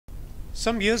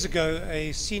Some years ago,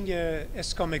 a senior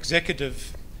Eskom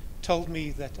executive told me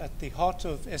that at the heart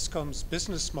of Eskom's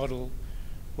business model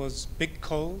was big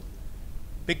coal,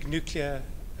 big nuclear,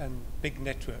 and big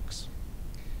networks.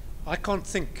 I can't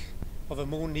think of a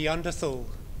more Neanderthal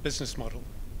business model.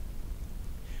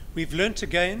 We've learnt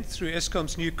again through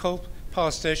Eskom's new coal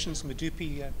power stations,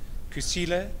 Medupi and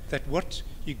Kusile, that what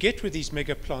you get with these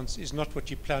mega plants is not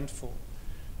what you planned for.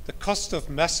 The cost of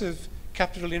massive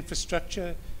capital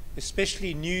infrastructure,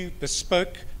 especially new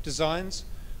bespoke designs,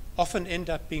 often end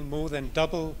up being more than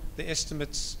double the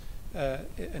estimates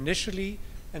initially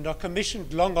and are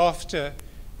commissioned long after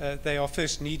they are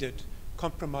first needed,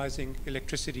 compromising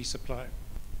electricity supply.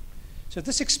 So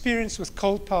this experience with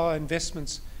coal power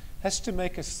investments has to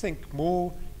make us think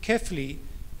more carefully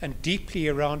and deeply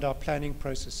around our planning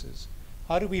processes.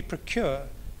 How do we procure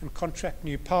and contract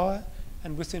new power,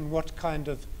 and within what kind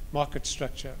of market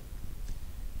structure?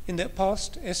 In the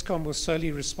past, Eskom was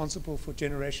solely responsible for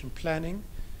generation planning,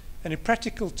 and in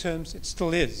practical terms, it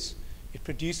still is. It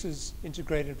produces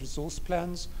integrated resource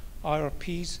plans,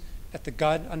 IRPs,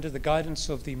 under the guidance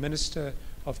of the Minister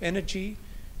of Energy,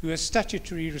 who has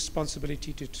statutory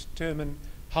responsibility to determine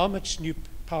how much new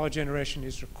power generation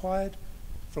is required,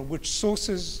 from which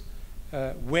sources,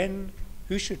 when,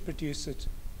 who should produce it,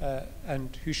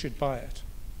 and who should buy it.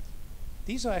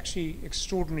 These are actually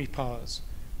extraordinary powers.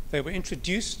 They were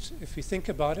introduced, if we think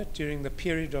about it, during the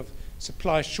period of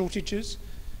supply shortages.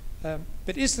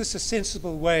 But is this a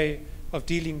sensible way of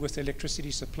dealing with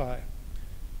electricity supply?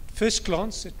 At first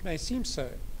glance, it may seem so.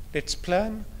 Let's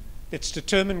plan, let's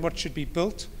determine what should be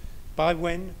built, by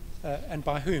when, and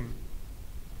by whom.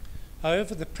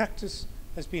 However, the practice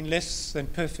has been less than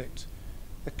perfect.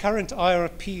 The current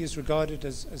IRP is regarded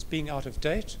as being out of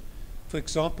date. For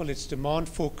example, its demand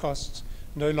forecasts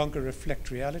no longer reflect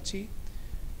reality.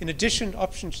 In addition,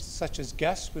 options such as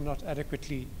gas were not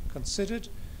adequately considered,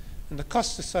 and the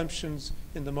cost assumptions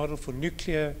in the model for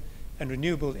nuclear and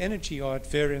renewable energy are at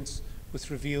variance with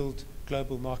revealed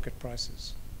global market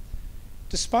prices.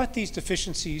 Despite these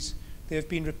deficiencies, there have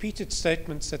been repeated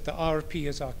statements that the IRP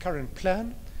is our current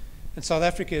plan, and South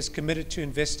Africa is committed to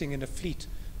investing in a fleet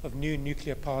of new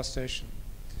nuclear power stations.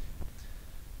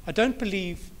 I don't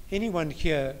believe anyone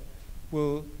here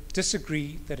will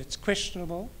disagree that it's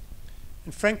questionable,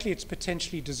 and frankly, it's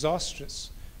potentially disastrous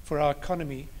for our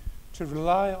economy to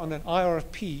rely on an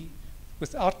IRP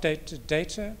with outdated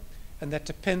data, and that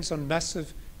depends on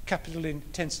massive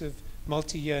capital-intensive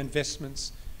multi-year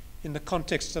investments in the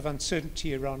context of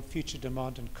uncertainty around future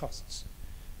demand and costs.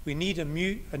 We need a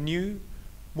new,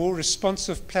 more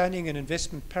responsive planning and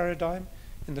investment paradigm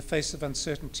in the face of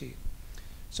uncertainty.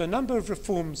 So a number of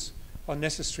reforms are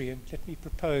necessary, and let me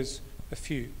propose a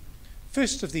few.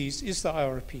 First of these is the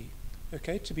IRP.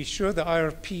 Okay, to be sure, the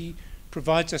IRP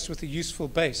provides us with a useful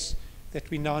base that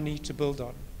we now need to build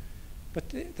on.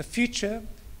 But the future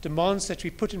demands that we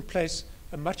put in place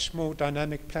a much more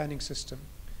dynamic planning system.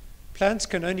 Plans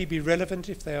can only be relevant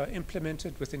if they are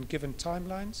implemented within given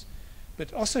timelines,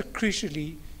 but also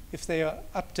crucially if they are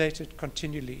updated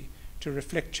continually to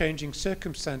reflect changing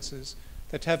circumstances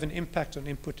that have an impact on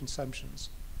input assumptions.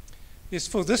 It is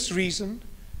for this reason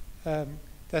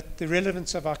that the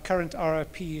relevance of our current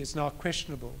IRP is now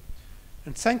questionable.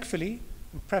 And thankfully,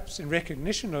 and perhaps in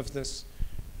recognition of this,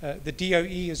 the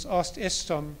DOE has asked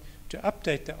Eskom to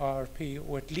update the IRP,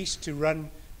 or at least to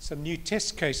run some new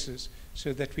test cases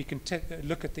so that we can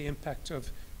look at the impact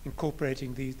of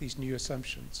incorporating these new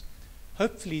assumptions.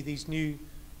 Hopefully these new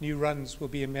runs will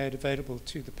be made available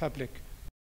to the public